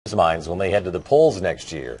minds when they head to the polls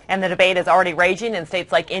next year. And the debate is already raging in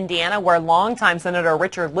states like Indiana, where longtime Senator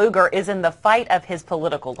Richard Lugar is in the fight of his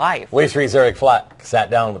political life. Wave 3's Eric Flack sat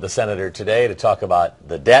down with the senator today to talk about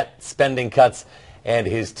the debt, spending cuts, and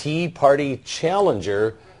his Tea Party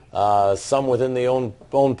challenger. Some within the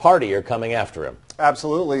own party are coming after him.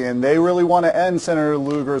 Absolutely, and they really want to end Senator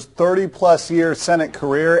Lugar's 30-plus year Senate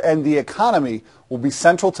career, and the economy will be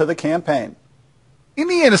central to the campaign.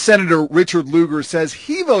 Indiana Senator Richard Lugar says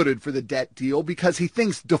he voted for the debt deal because he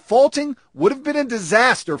thinks defaulting would have been a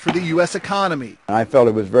disaster for the U.S. economy. I felt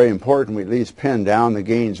it was very important we at least pin down the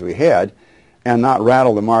gains we had and not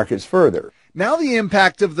rattle the markets further. Now the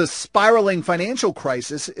impact of the spiraling financial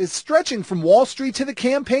crisis is stretching from Wall Street to the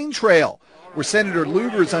campaign trail, where Senator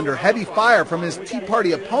Lugar is under heavy fire from his Tea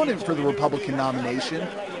Party opponent for the Republican nomination,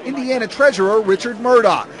 Indiana Treasurer Richard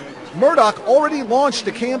Murdoch. Murdoch already launched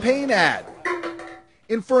a campaign ad,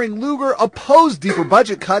 inferring Lugar opposed deeper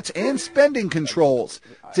budget cuts and spending controls.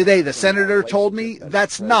 Today, the senator told me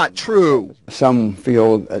that's not true. Some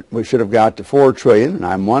feel that we should have got to $4 trillion, and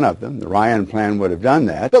I'm one of them. The Ryan plan would have done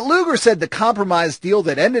that. But Lugar said the compromise deal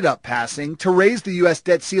that ended up passing to raise the U.S.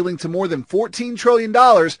 debt ceiling to more than $14 trillion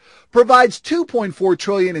provides $2.4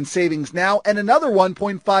 trillion in savings now and another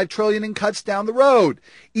 $1.5 trillion in cuts down the road,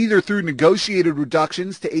 either through negotiated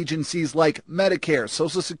reductions to agencies like Medicare,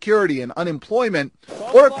 Social Security, and unemployment,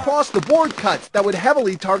 or across-the-board cuts that would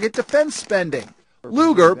heavily target defense spending.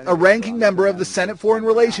 Lugar, a ranking member of the Senate Foreign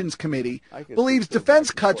Relations Committee, believes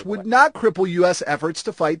defense cuts would not cripple U.S. efforts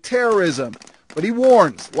to fight terrorism. But he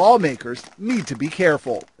warns lawmakers need to be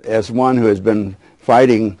careful. As one who has been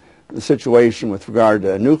fighting the situation with regard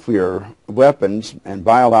to nuclear weapons and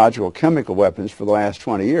biological chemical weapons for the last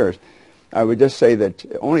 20 years, I would just say that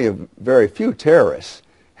only a very few terrorists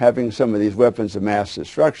having some of these weapons of mass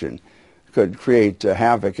destruction could create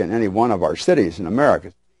havoc in any one of our cities in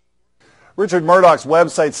America. Richard Murdoch's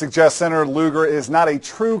website suggests Senator Lugar is not a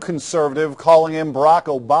true conservative, calling him Barack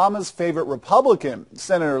Obama's favorite Republican.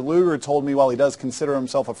 Senator Lugar told me while he does consider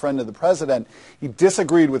himself a friend of the president, he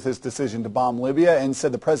disagreed with his decision to bomb Libya and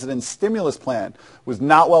said the president's stimulus plan was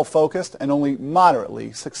not well focused and only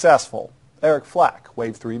moderately successful. Eric Flack,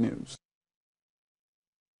 Wave 3 News.